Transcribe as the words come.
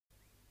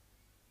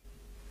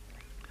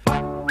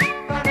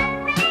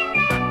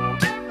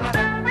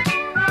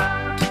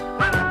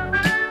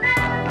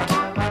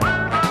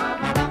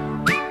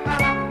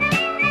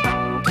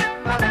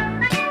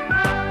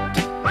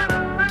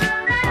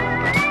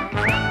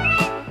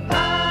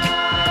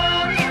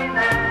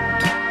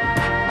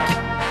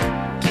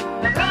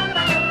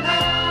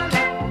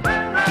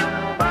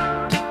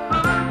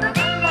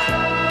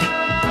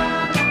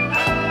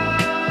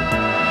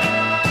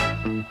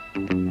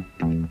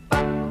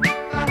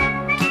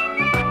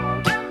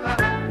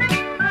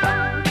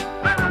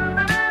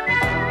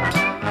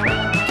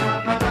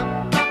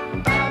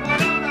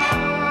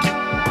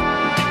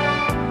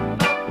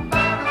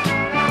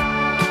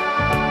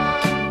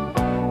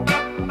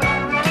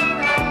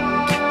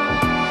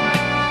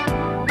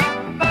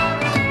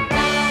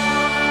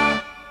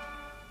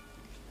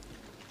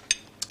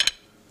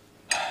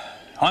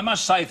I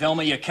must say,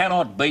 Thelma, you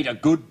cannot beat a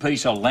good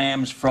piece of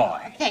lamb's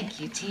fry. Thank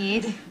you,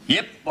 Ted.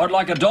 Yep, I'd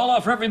like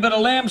 $1 for every bit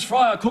of lamb's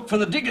fry I cooked for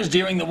the diggers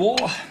during the war.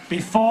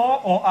 Before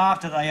or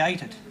after they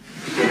ate it?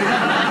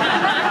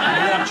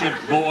 Watch it,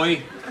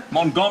 boy.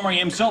 Montgomery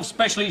himself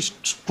specially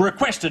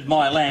requested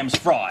my lamb's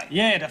fry.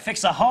 Yeah, to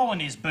fix a hole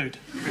in his boot.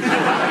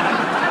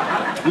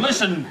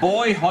 Listen,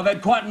 boy, I've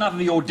had quite enough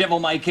of your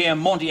devil-may-care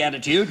Monty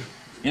attitude.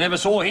 You never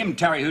saw him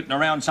tarry-hooting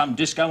around some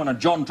disco in a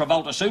John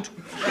Travolta suit.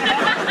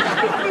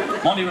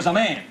 Monty was a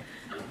man.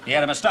 He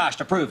had a moustache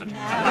to prove it.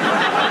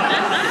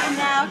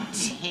 Now,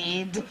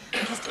 Ted,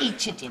 just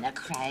eat your dinner,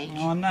 Craig.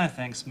 Oh, no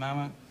thanks,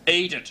 Mama.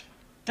 Eat it.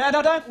 Dad,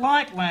 I don't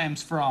like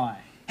lamb's fry.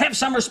 Have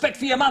some respect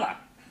for your mother.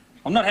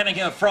 I'm not having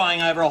her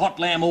frying over a hot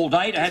lamb all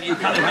day to have you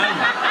coming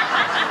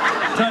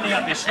home. Turning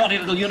up your snotty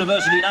little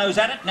university nose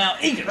at it. Now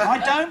eat it. I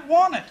don't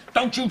want it.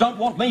 Don't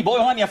want me, boy.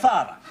 I'm your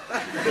father.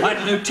 I had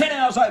to do 10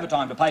 hours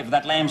overtime to pay for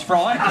that lamb's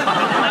fry.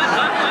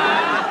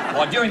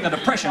 Why, during the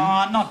Depression...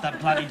 Oh, not the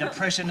bloody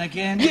Depression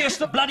again. Yes,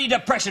 the bloody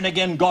Depression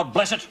again, God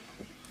bless it.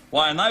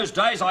 Why, in those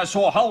days, I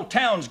saw whole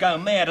towns go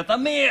mad at the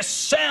mere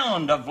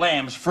sound of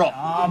lamb's fry.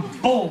 Ah,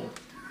 bull.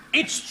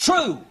 It's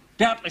true.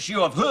 Doubtless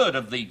you have heard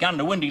of the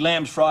Gundawindi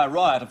lamb's fry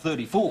riot of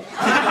 34.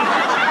 Come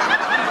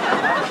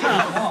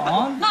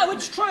on. No,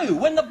 it's true.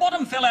 When the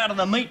bottom fell out of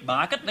the meat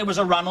market, there was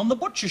a run on the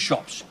butcher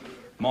shops.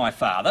 My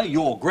father,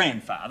 your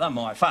grandfather,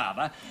 my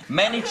father,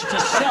 managed to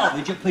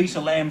salvage a piece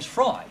of lamb's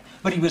fry,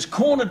 but he was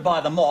cornered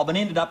by the mob and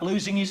ended up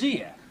losing his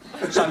ear.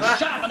 So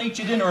sharp and eat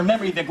your dinner in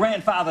memory of your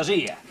grandfather's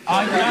ear.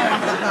 I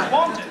don't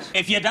want it.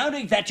 If you don't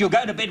eat that, you'll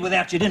go to bed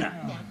without your dinner.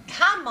 Now,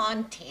 come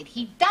on, Ted.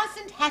 He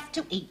doesn't have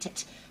to eat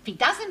it. If he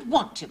doesn't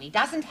want to, he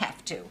doesn't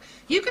have to.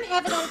 You can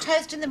have it on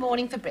toast in the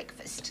morning for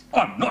breakfast.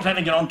 I'm not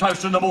having it on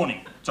toast in the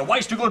morning. It's a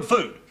waste of good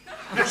food.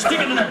 Stick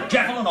it in a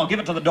jackal and I'll give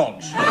it to the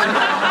dogs.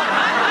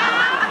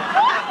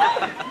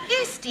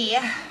 Yes,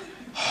 dear.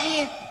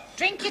 Here,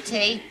 drink your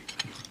tea.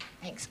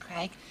 Thanks,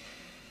 Craig.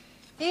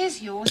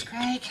 There's yours,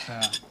 Craig.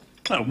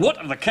 Now, what?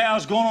 Have the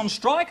cows gone on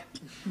strike?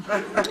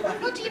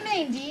 What do you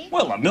mean, dear?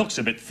 Well, the milk's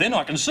a bit thin.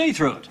 I can see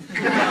through it.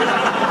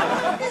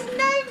 There's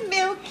no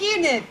milk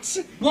in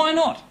it. Why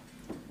not?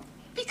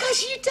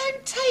 Because you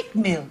don't take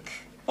milk.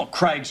 Well,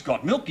 Craig's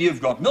got milk, you've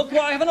got milk.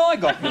 Why haven't I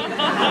got milk?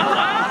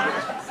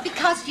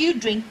 Because you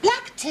drink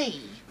black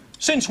tea.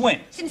 Since when?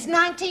 Since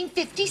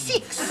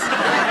 1956.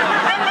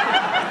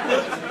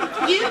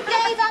 You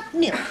gave up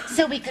milk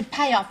so we could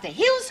pay off the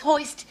Hills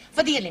hoist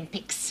for the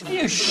Olympics. Are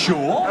you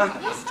sure?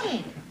 Yes,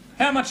 dear.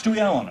 How much do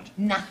we owe on it?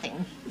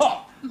 Nothing.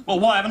 Oh, well,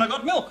 why haven't I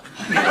got milk?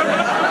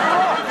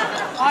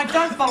 I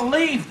don't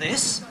believe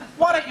this.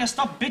 Why don't you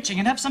stop bitching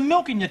and have some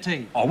milk in your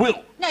tea? I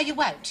will. No, you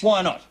won't.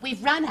 Why not?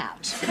 We've run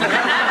out.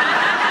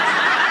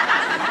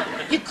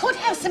 You could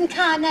have some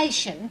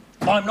carnation.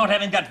 I'm not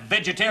having that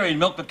vegetarian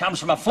milk that comes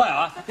from a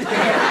flower. I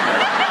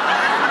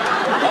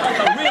want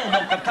the real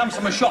milk that comes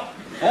from a shop.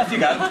 Off you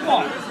go.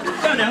 Right.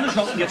 Go down the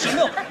shop and get some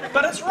milk.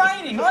 But it's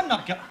raining. I'm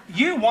not going...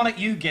 You want it,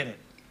 you get it.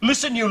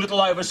 Listen, you little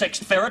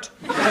oversexed ferret.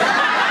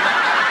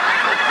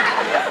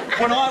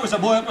 When I was a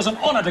boy, it was an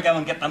honour to go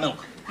and get the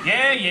milk.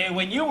 Yeah,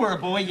 when you were a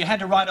boy, you had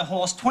to ride a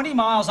horse 20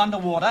 miles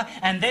underwater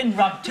and then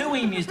rub 2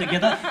 emus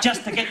together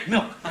just to get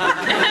milk.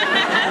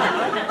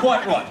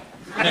 Quite right.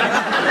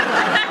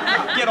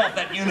 Now, get off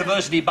that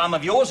university bum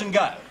of yours and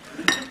go.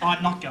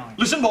 I'm not going.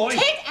 Listen, boy.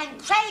 Ted and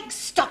Craig,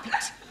 stop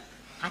it.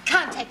 I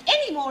can't take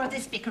any more of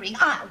this bickering.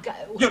 I'll go.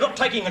 You're not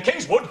taking the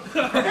Kingswood.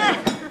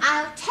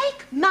 I'll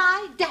take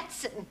my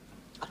Datsun.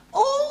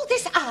 All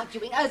this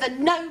arguing over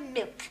no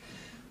milk.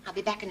 I'll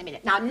be back in a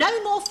minute. Now,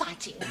 no more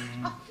fighting.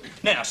 Oh.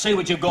 Now, see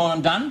what you've gone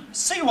and done?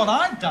 See what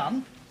I've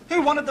done?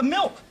 Who wanted the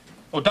milk?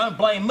 Well, don't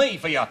blame me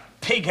for your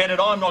pig-headed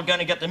I'm not going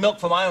to get the milk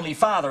for my only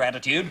father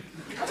attitude.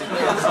 You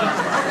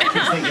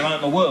think you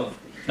own the world.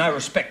 No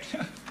respect.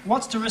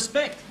 What's to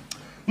respect?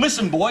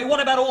 Listen, boy, what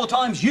about all the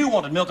times you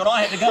wanted milk and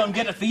I had to go and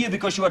get it for you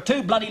because you were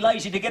too bloody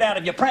lazy to get out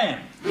of your pram?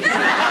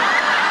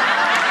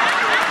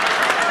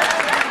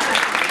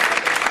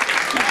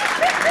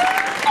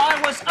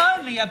 I was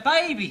only a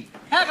baby.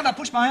 How can I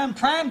push my own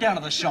pram down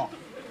to the shop?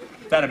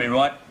 That'd be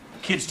right.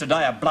 Kids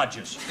today are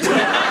bludgers.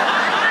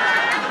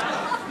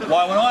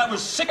 Why, when I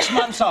was 6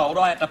 months old,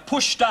 I had to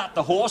push-start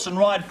the horse and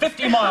ride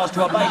 50 miles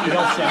to a baby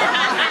health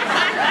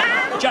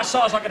centre just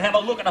so as I could have a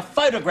look at a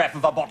photograph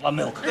of a bottle of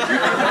milk.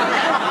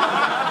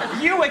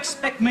 You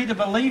expect me to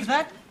believe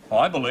that?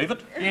 I believe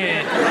it.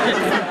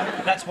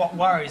 Yeah. That's what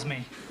worries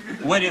me.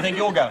 Where do you think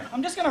you're going?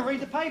 I'm just going to read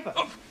the paper.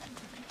 Oh.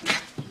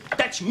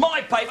 That's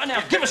my paper.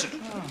 Now, give us it.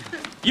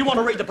 You want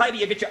to read the paper,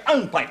 you get your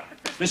own paper.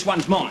 This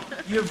one's mine.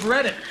 You've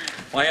read it.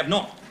 I have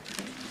not.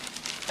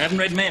 I haven't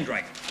read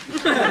Mandrake.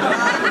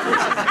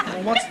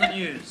 Well, what's the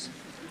news?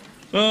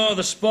 Oh,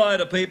 the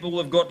spider people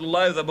have got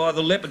loather by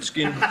the leopard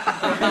skin.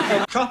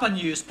 Proper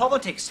news,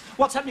 politics.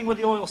 What's happening with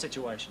the oil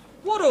situation?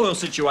 What oil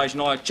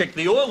situation? I checked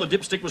the oil. The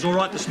dipstick was all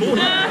right this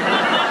morning.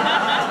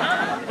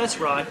 That's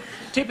right.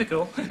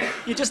 Typical.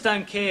 You just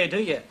don't care,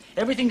 do you?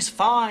 Everything's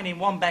fine in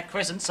Wombat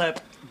Crescent, so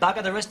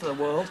bugger the rest of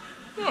the world.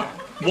 Oh,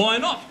 why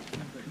not?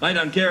 They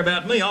don't care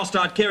about me. I'll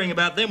start caring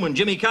about them when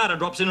Jimmy Carter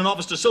drops in and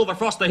offers to silver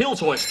frost the Hills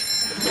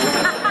hoist.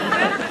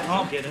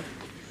 I'll get it.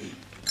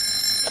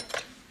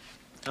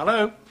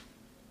 Hello?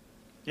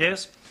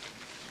 Yes?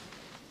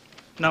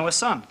 Noah's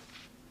son?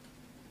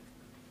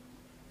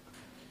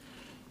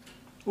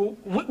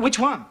 Which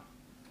one?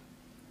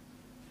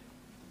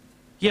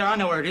 Yeah, I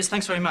know where it is.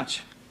 Thanks very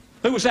much.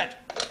 Who was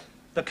that?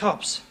 The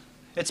cops.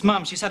 It's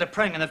Mum. She's had a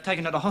prank and they've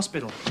taken her to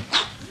hospital.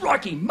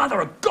 Crikey,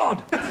 mother of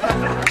God!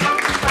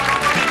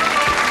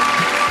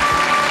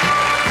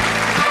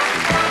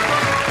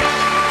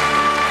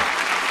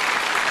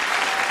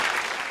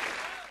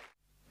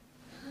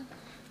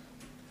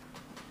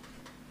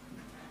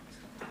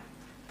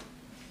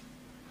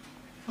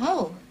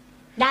 Oh.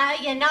 No,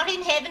 you're not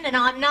in heaven and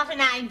I'm not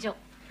an angel.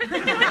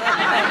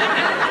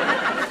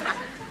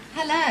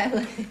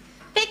 Hello.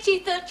 Bet you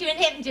thought you were in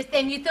heaven just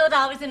then. You thought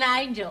I was an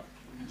angel.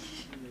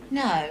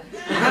 No.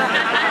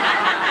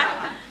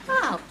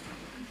 Oh.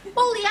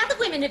 All the other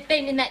women who've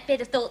been in that bed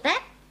have thought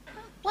that.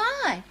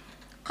 Why?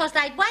 Because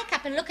they'd wake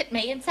up and look at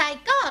me and say,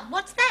 God,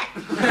 what's that?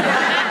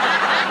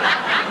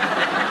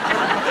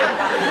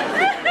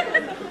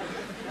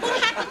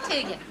 What happened to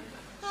you?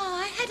 Oh,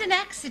 I had an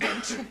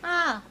accident.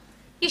 Oh.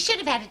 You should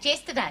have had it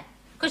yesterday,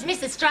 because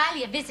Miss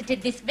Australia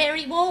visited this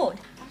very ward.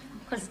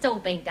 Because it's all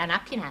been done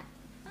up, you know.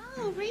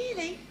 Oh,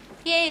 really?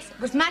 Yes, it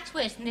was much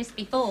worse than this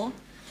before.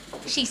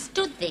 She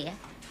stood there,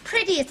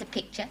 pretty as a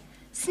picture,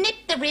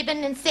 snipped the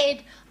ribbon and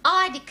said,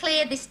 I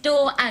declare this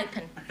door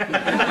open.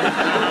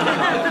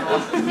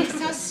 Miss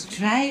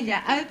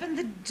Australia opened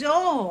the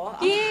door.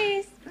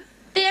 Yes.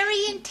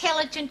 Very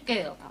intelligent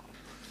girl.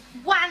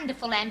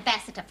 Wonderful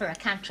ambassador for a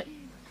country.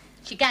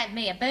 She gave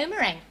me a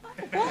boomerang.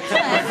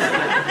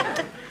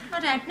 Why? I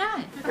don't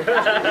know.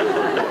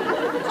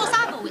 Of course,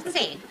 I've always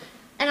said,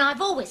 and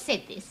I've always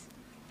said this,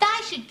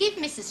 they should give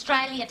Miss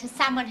Australia to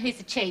someone who's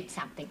achieved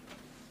something.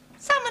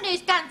 Someone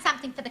who's done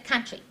something for the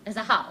country as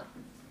a whole.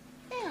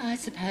 Yeah, I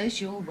suppose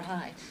you're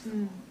right.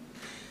 Who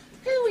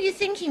were you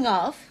thinking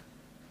of?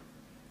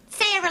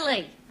 Sarah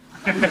Lee.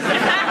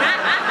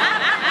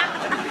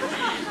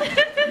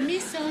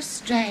 Miss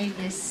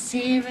Australia,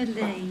 Sarah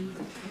Lee.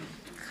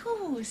 Of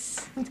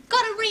course. It's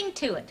got a ring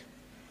to it.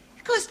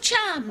 Because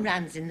charm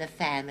runs in the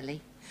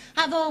family.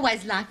 I've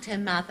always liked her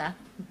mother.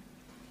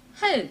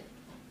 Who?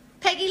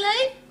 Peggy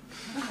Lee?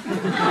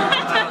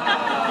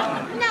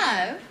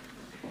 No.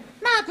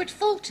 Margaret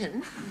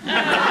Fulton.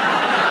 Margaret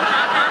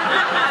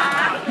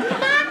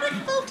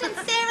Fulton,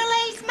 Sarah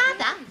Lee's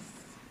mother?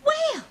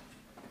 Well,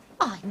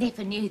 I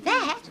never knew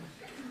that.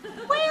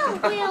 Well.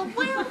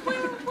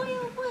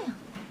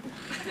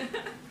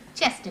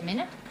 Just a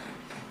minute.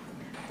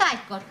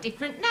 They've got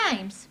different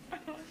names.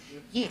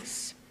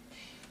 Yes.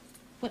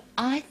 Well,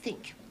 I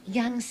think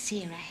young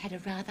Sarah had a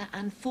rather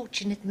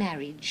unfortunate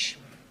marriage.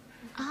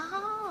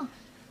 Oh,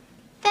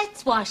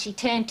 that's why she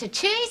turned to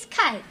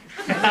cheesecake.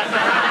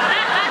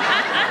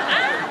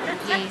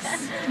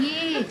 Yes.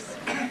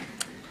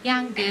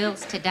 Young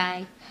girls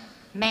today.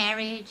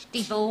 Marriage,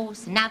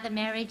 divorce, another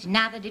marriage,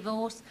 another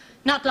divorce.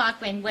 Not like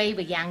when we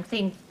were young.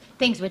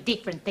 Things were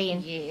different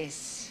then.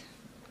 Yes.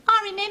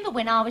 I remember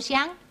when I was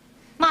young.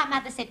 My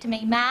mother said to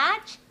me,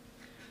 Marge,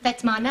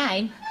 that's my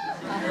name.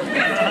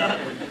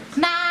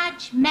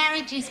 Marge,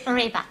 marriage is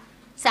forever.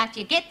 So if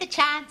you get the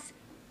chance,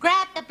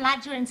 grab the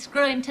bludger and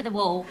screw him to the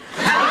wall.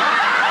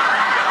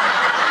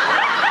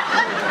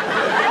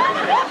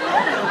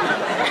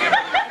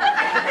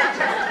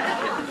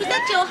 Was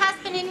that your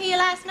husband in here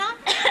last night?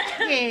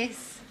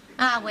 Yes.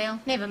 Ah, well,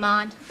 never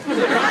mind.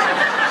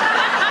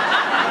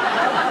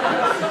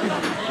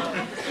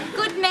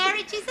 Good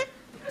marriage, is it?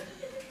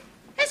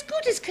 As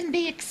good as can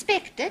be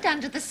expected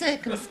under the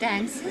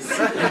circumstances.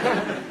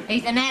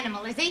 He's an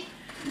animal, is he?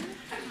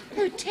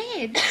 Who,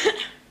 Ted?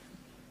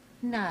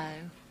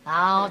 No.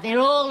 Oh, they're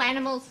all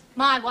animals.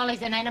 My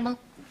Wally's an animal.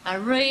 A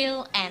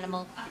real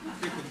animal.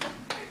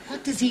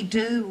 What does he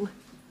do?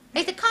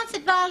 He's a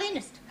concert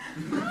violinist.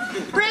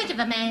 Brute of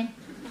a man.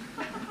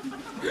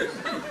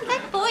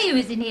 That boy who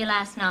was in here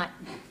last night,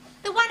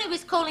 the one who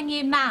was calling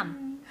you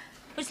Mum,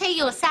 was he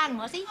your son,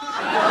 was he?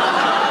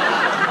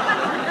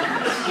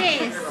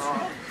 Yes.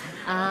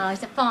 Oh,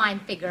 he's a fine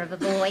figure of a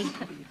boy.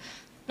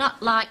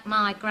 Not like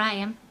my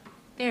Graham.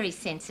 Very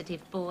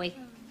sensitive boy.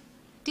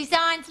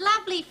 Designs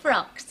lovely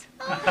frocks.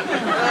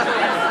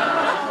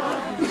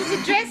 He's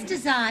a dress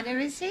designer,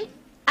 is he?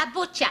 A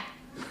butcher.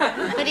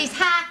 But his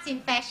heart's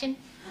in fashion.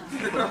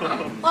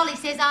 Wally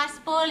says I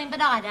spoil him,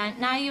 but I don't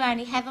know. You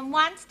only have him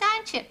once,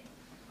 don't you?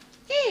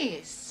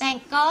 Yes.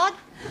 Thank God.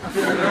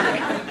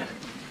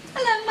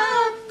 Hello,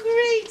 Mum.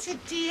 Greta,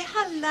 dear.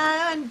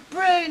 Hello, and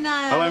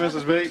Bruno. Hello,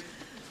 Mrs. B.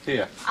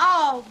 Here.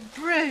 Oh,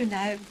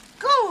 Bruno.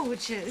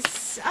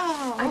 Gorgeous.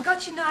 Oh. I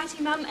got you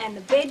nighty, Mum, and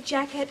the bed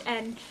jacket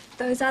and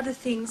those other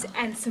things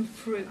and some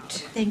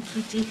fruit. Thank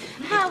you, dear.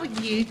 How are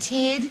you,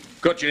 Ted?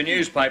 Got your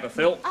newspaper,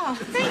 Phil. Oh,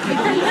 thank you.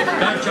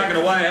 Don't chuck it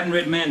away. I haven't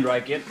read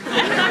Mandrake yet.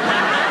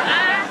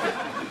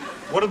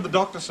 What did the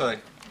doctor say?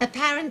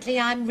 Apparently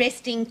I'm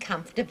resting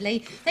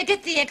comfortably. They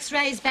get the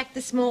x-rays back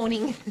this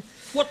morning.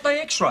 What, they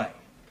X-ray?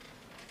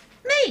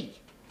 Me?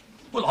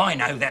 Well, I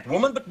know that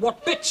woman, but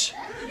what bits?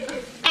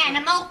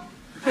 Animal.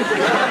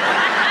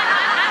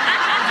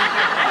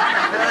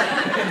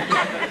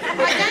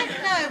 I don't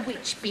know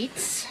which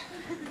bits.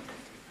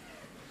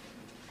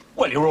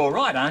 Well, you're all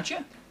right, aren't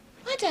you?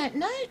 I don't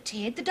know,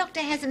 Ted. The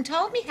doctor hasn't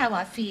told me how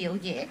I feel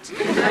yet.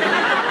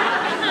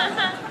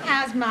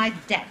 How's my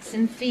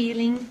Datsun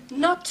feeling?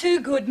 Not too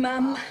good,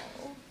 Mum.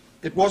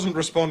 It wasn't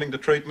responding to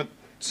treatment,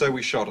 so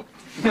we shot it.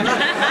 You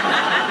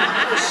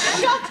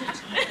shot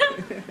it?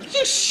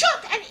 You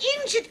shot an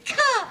injured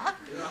car?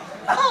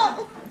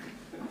 Oh,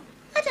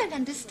 I don't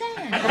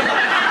understand.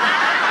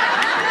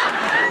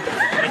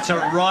 It's a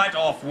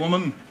write-off,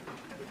 woman.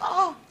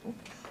 Oh,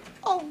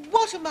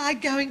 what am I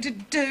going to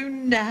do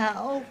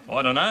now?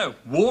 I don't know.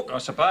 Walk, I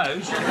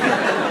suppose.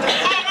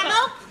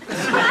 Animal.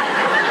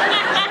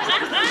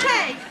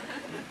 Craig!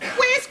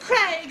 Where's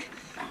Craig?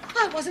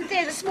 I wasn't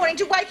there this morning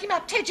to wake him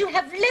up. Ted, you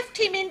have left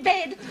him in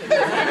bed. Who's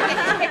going to get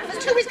his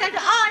breakfast? Who is going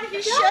to iron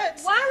his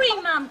shirts? Don't worry,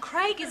 Mum.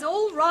 Craig is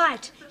all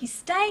right. He's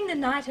staying the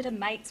night at a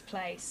mate's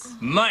place.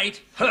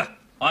 Mate? Huh.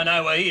 I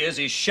know where he is.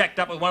 He's shacked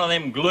up with one of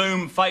them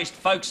gloom-faced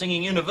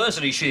folk-singing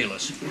university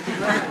Sheilas.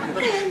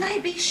 Well,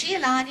 maybe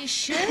she'll iron his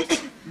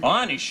shirt.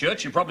 Iron his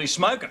shirt, she'll probably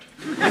smoke it.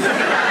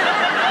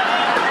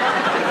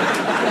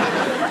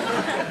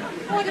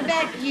 What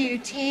about you,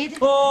 Ted?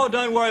 Oh,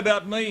 don't worry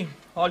about me.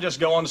 I'll just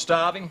go on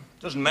starving.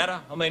 Doesn't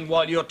matter. I mean,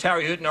 while you're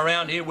tarry-hooting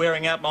around here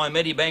wearing out my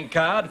Medibank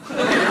card,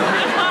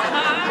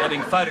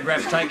 having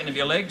photographs taken of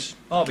your legs,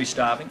 I'll be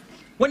starving.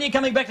 When are you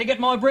coming back to get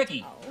my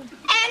brekkie?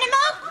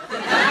 Animal.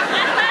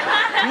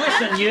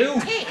 Listen,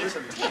 you. Ted,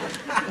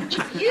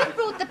 if you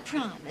brought the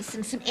Primus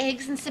and some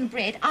eggs and some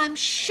bread, I'm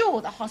sure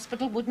the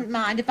hospital wouldn't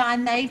mind if I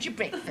made you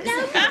breakfast.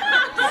 No,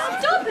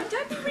 stop it.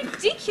 Don't be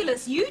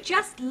ridiculous. You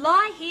just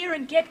lie here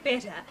and get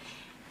better.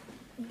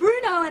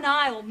 Bruno and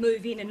I will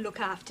move in and look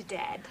after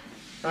Dad.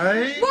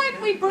 Hey? Won't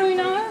we,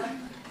 Bruno?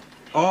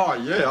 Oh,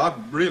 yeah,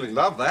 I'd really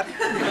love that.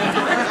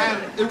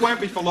 And it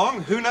won't be for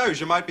long. Who knows?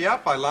 You might be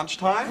out by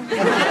lunchtime.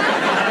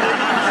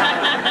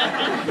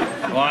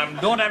 I'm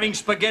not having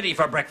spaghetti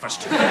for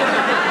breakfast. Greta,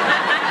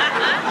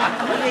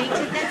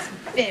 that's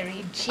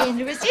very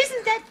generous.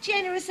 Isn't that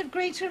generous of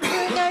Greta and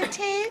Bruno,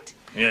 Ted?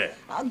 Yeah.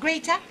 Oh,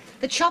 Greta,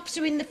 the chops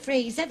are in the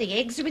freezer, the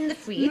eggs are in the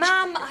fridge.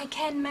 Mum, I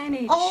can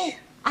manage. Oh,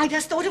 I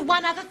just thought of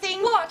one other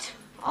thing. What?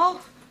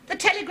 Oh, the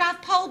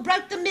telegraph pole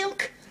broke the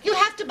milk. You'll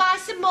have to buy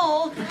some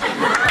more.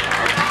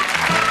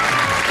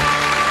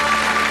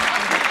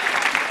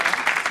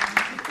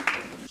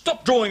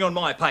 Stop drawing on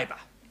my paper.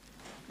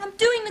 I'm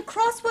doing the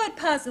crossword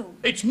puzzle.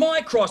 It's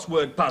my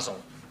crossword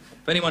puzzle.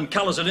 If anyone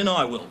colours it in,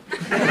 I will.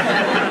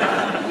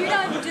 You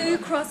don't do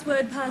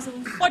crossword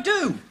puzzles. I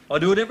do. I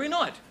do it every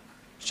night.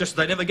 It's just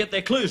they never get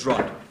their clues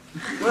right.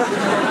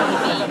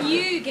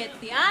 You get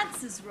the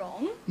answers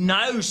wrong.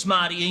 No,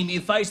 smarty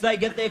emu face, they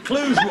get their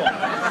clues wrong.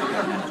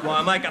 That's why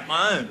I make up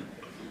my own.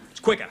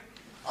 It's quicker.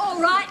 All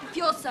right, if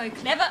you're so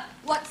clever.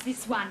 What's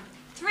this one?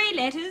 3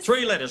 letters.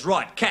 3 letters,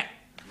 right, cat.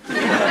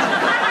 Just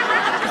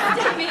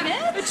a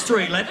minute. It's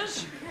 3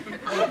 letters.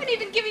 I haven't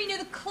even given you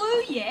the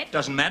clue yet.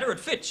 Doesn't matter, it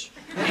fits.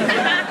 For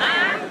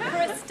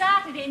a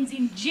start, it ends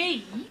in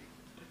G.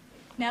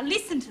 Now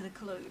listen to the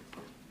clue.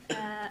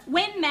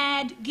 When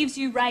mad gives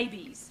you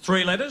rabies.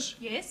 3 letters.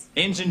 Yes.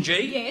 Ends in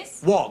G.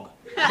 Yes. Wog.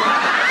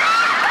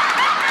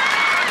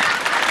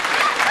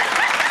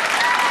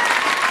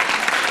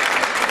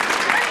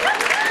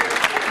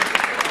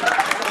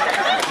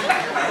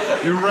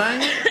 You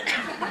rang?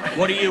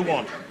 What do you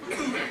want?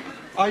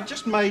 I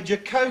just made you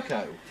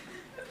cocoa.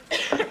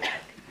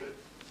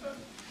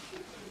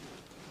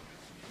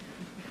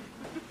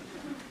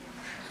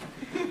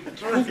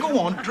 Well, go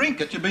on, drink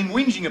it. You've been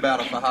whinging about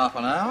it for half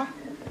an hour.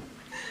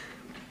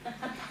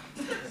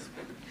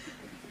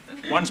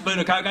 1 spoon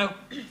of cocoa?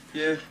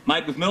 Yeah.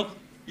 Made with milk?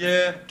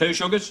 Yeah. 2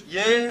 sugars?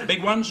 Yeah.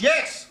 Big ones?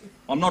 Yes!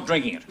 I'm not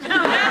drinking it.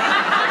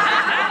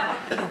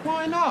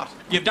 Why not?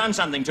 You've done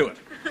something to it.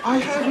 I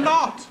have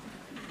not.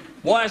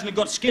 Why hasn't it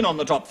got skin on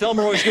the top?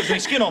 Thelma always gives me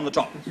skin on the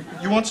top.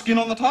 You want skin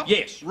on the top?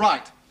 Yes.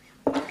 Right.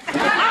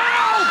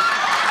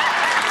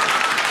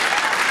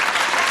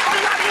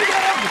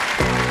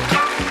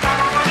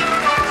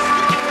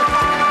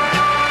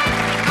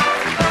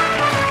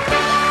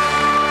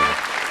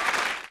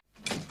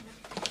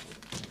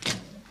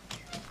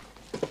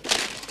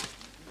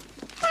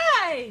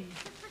 Hey!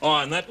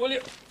 Iron that, will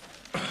you?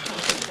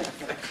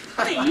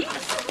 Please?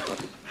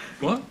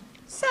 What?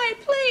 Say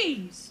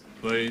please.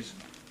 Please.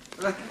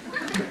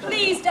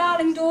 Please,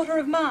 darling daughter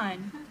of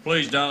mine.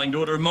 Please, darling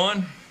daughter of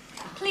mine.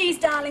 Please,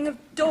 darling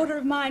daughter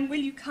of mine, will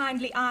you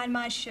kindly iron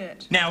my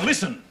shirt? Now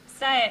listen.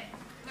 Say it.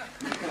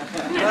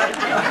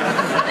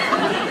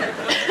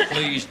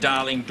 Please,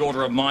 darling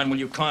daughter of mine, will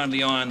you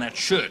kindly iron that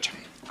shirt?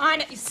 Iron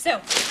it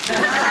yourself.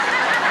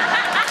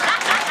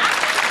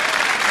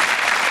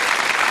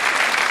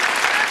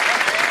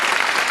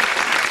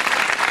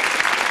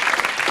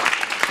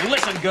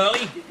 Listen,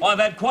 girlie, I've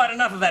had quite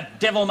enough of that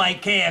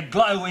devil-may-care,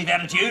 glow-weave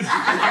attitude.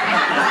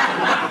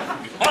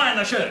 Iron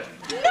the shirt.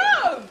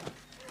 No!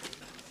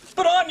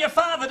 But I'm your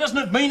father, doesn't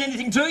it mean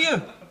anything to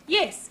you?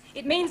 Yes,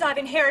 it means I've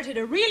inherited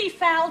a really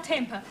foul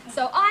temper.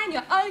 So iron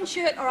your own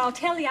shirt or I'll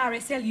tell the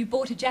RSL you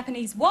bought a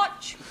Japanese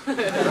watch. You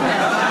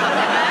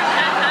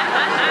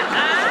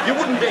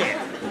wouldn't dare.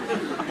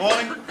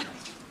 Morning.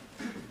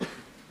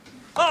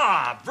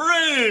 Ah,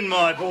 Brune,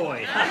 my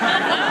boy.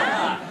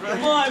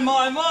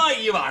 My,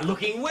 you are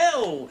looking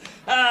well.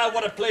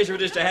 What a pleasure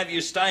it is to have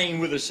you staying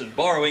with us and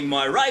borrowing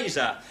my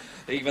razor,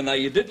 even though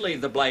you did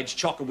leave the blades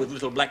chocker with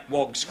little black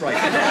wogs scraping.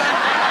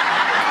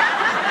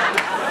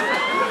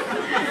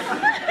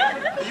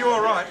 Are you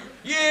all right?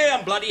 Yeah,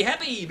 I'm bloody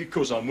happy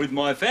because I'm with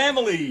my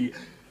family.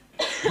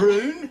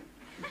 Brune?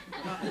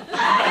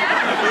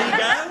 There you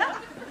go.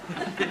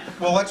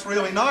 Well, that's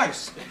really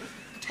nice.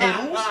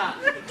 Teddles?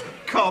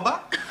 Cobber?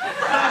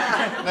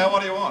 Now,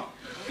 what do you want?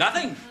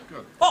 Nothing.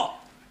 Good. Oh,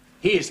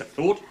 here's a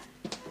thought.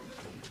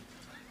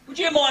 Would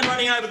you mind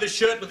running over the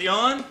shirt with the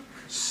iron?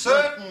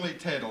 Certainly,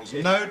 Teddles.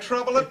 No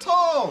trouble at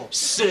all.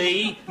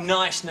 See,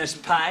 niceness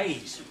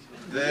pays.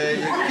 There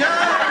you go.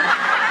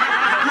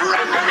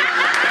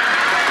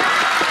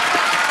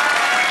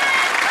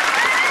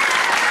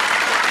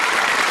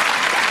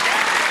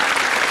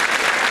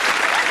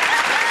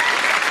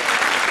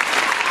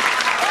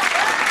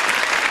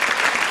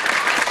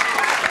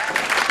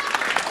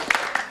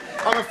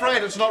 I'm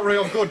afraid it's not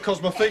real good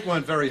because my feet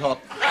weren't very hot.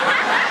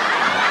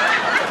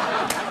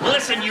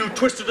 Listen, you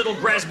twisted little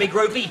Grasby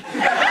groupie.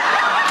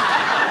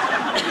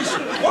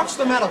 What's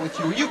the matter with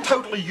you? Are you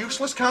totally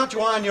useless? Can't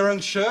you iron your own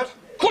shirt?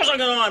 Of course I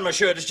can iron my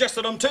shirt, it's just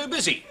that I'm too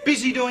busy.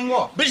 Busy doing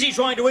what? Busy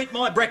trying to eat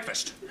my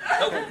breakfast.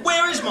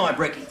 Where is my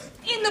brekkie?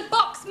 In the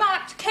box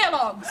marked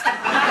Kellogg's.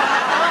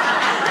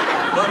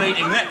 Not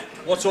eating that.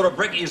 What sort of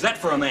brekkie is that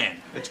for a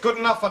man? It's good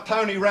enough for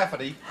Tony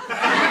Rafferty.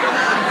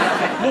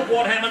 Look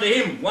what happened to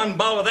him. One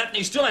bowl of that and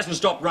he still hasn't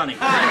stopped running.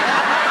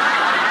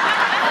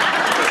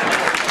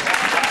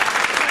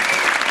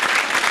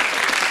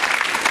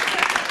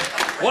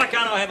 Why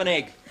can't I have an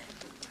egg?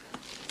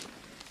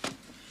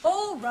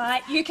 All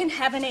right, you can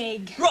have an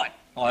egg. Right,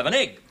 I'll have an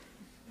egg.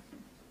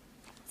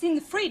 It's in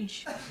the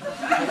fridge.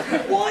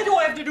 Why do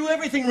I have to do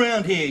everything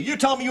round here? You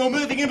told me you were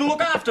moving in to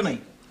look after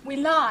me. We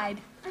lied.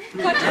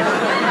 But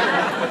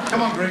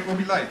Come on, Greg, we'll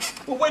be late.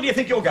 Well, where do you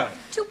think you're going?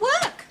 to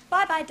work.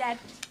 Bye-bye, Dad.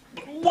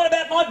 What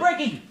about my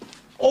brekkie?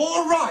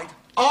 All right,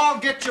 I'll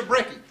get your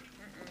brekkie.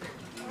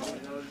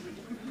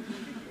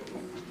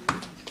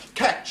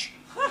 Catch.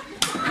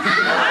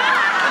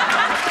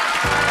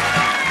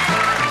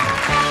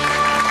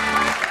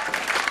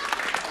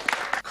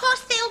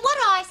 What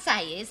I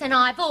say is, and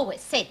I've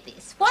always said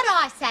this, what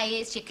I say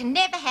is you can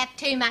never have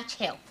too much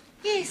health.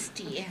 Yes,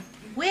 dear.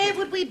 Where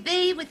would we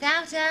be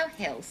without our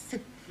health?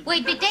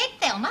 We'd be dead,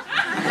 Thelma.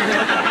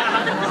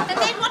 And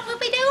then what would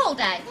we do all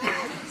day?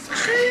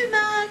 Too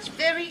much,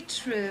 very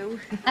true.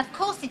 Of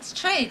course it's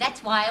true,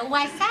 that's why I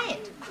always say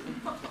it.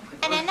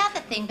 And another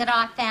thing that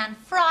I found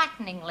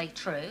frighteningly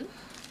true,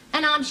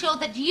 and I'm sure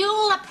that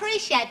you'll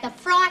appreciate the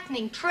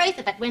frightening truth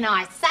of it when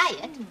I say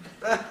it.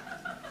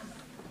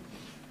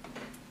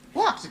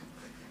 What?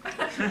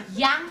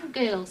 Young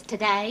girls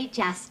today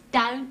just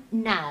don't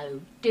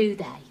know, do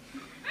they?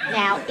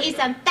 Now, isn't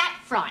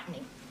that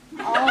frightening?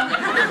 Oh,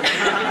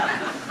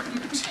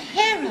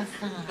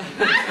 terrifying.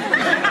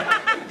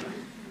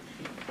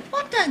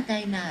 What don't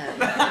they know?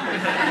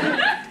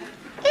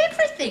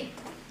 Everything.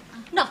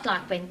 Not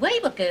like when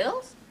we were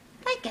girls.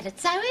 They get it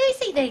so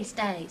easy these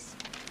days.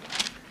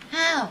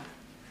 How?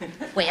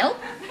 Well,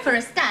 for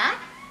a start,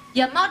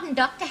 your modern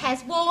doctor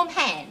has warm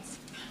hands.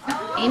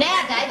 In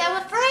our day, they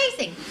were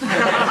freezing.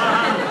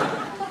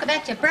 Talk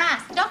about your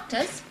brass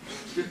doctors.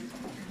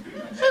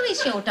 Who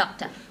is your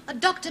doctor?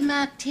 Dr.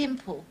 Mark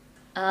Temple.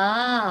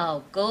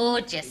 Oh,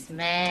 gorgeous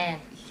man.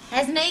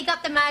 Hasn't he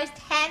got the most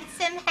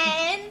handsome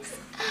hands?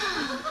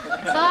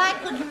 If I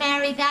could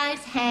marry those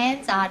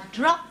hands, I'd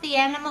drop the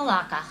animal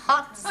like a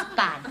hot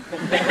spud.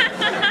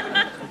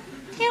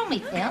 Tell me,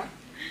 Phil,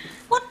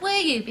 what were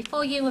you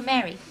before you were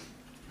married?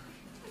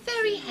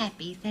 Very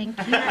happy, thank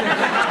you.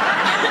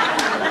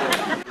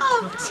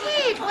 Oh,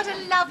 Ted, what a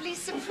lovely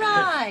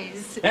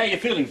surprise. How are you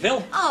feeling,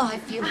 Phil? Oh, I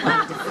feel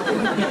wonderful.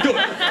 Good.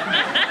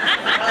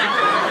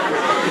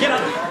 Get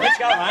up, let's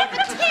go home.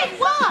 But Ted,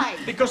 why?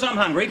 Because I'm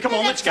hungry. Come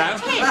on, let's go.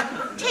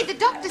 Ted, the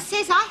doctor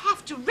says I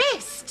have to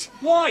rest.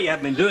 Why? You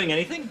haven't been doing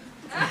anything.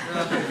 What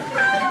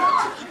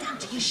have you done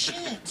to your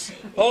shirt?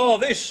 Oh,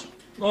 this.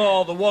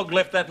 Oh, the wog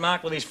left that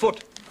mark with his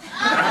foot.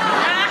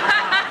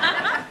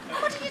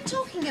 What are you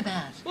talking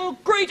about? Well,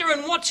 Greta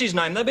and what's his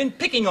name, they've been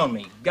picking on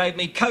me. Gave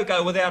me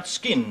cocoa without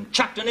skin,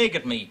 chucked an egg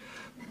at me,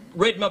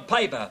 read my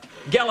paper,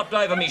 galloped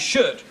over me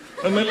shirt,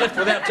 and were left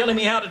without telling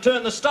me how to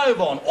turn the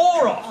stove on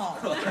or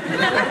off. If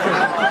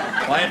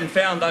I hadn't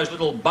found those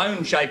little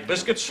bone-shaped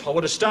biscuits, I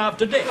would have starved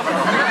to death.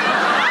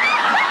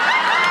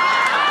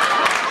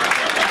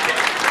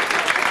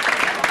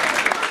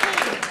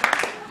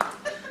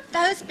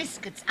 Those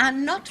biscuits are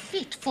not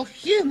fit for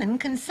human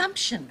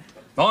consumption.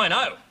 I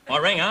know. I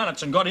rang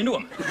Arnott's and got into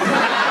them.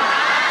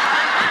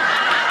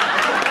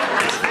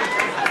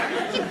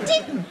 You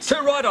didn't. Too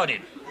right I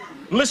did.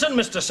 Listen,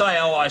 Mr.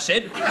 Sayo, I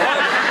said.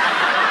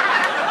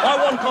 I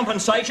want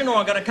compensation or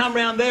I'm going to come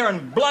round there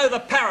and blow the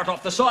parrot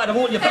off the side of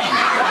all your bums.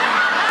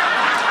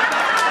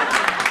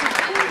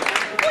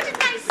 What did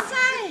they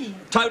say?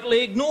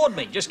 Totally ignored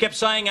me. Just kept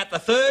saying at the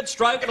third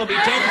stroke it'll be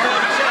 10:37.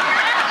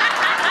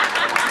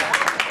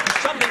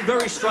 There's something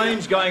very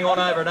strange going on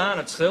over at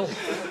Arnott's, Phil.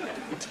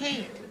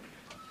 Ted,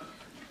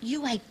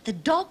 you ate the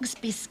dog's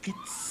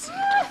biscuits.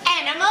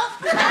 Animal.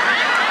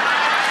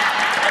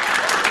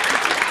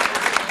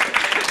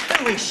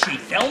 Who is she,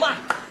 Thelma?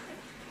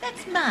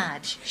 That's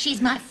Marge.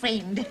 She's my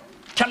friend.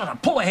 Tell her to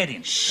pull her head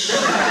in.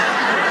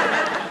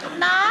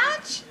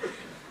 Marge,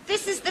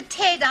 this is the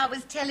Ted I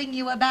was telling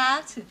you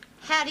about.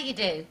 How do you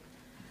do?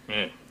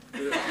 Yeah.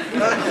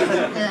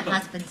 Her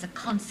husband's a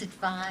concert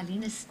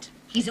violinist.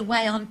 He's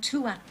away on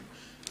tour.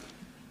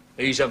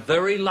 He's a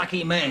very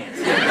lucky man.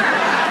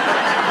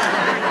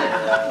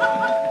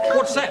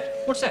 What's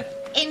that? What's that?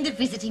 End of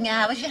visiting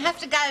hours. You have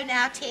to go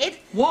now, Ted.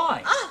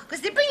 Why? Oh,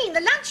 because they're bringing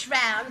the lunch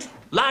round.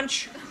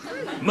 Lunch?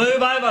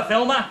 Move over,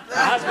 Thelma. The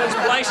husband's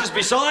place is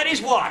beside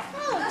his wife.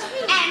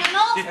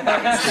 Animal.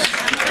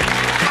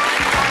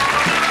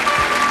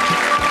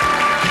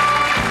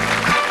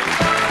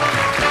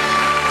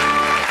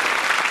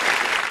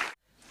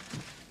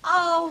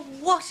 Oh,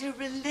 what a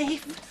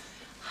relief.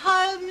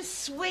 Home,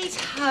 sweet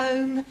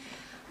home.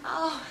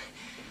 Oh,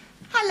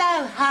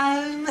 hello,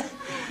 home.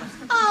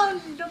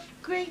 Oh, look,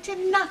 Greta,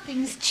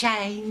 nothing's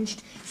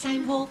changed.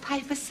 Same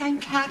wallpaper, same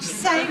couch,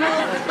 same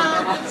old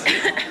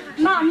carpet.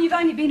 Mum, you've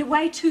only been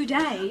away 2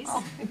 days.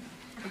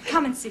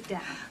 Come and sit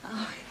down.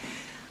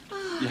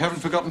 You haven't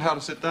forgotten how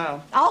to sit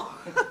down. Oh,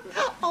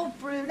 oh,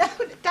 Bruno,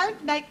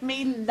 don't make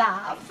me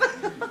laugh.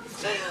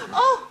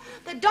 Oh,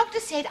 the doctor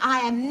said I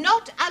am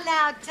not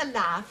allowed to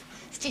laugh.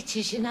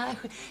 Stitches, you know.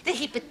 That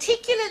he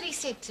particularly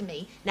said to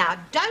me, now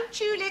don't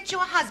you let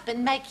your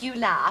husband make you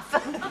laugh.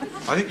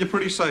 I think you're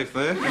pretty safe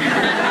there.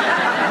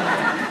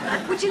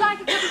 Would you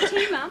like a cup of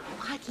tea, Mum?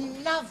 I'd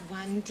love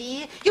one,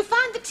 dear. You'll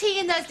find the tea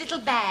in those little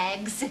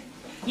bags.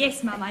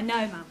 Yes, Mum, I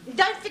know, Mum.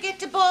 Don't forget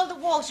to boil the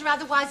water,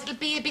 otherwise it'll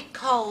be a bit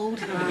cold.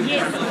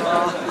 Yes.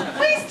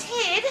 Where's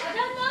Ted? I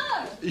don't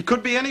know. You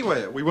could be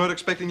anywhere. We weren't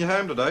expecting you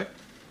home today.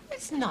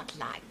 It's not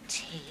like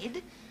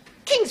Ted.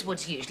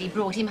 Kingswood's usually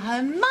brought him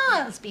home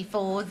miles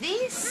before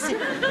this.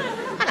 And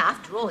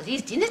after all, it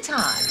is dinner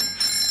time.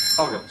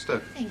 I'll go,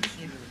 Steph. Thank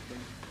you.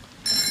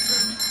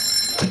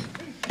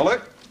 Hello?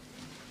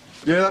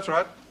 Yeah, that's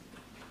right.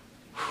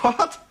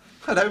 What?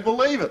 I don't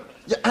believe it.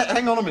 Yeah,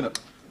 hang on a minute.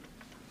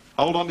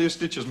 Hold on to your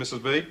stitches,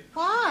 Mrs. B.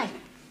 Why?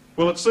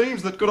 Well, it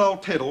seems that good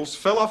old Teddles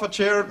fell off a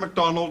chair at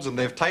McDonald's and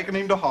they've taken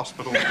him to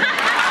hospital.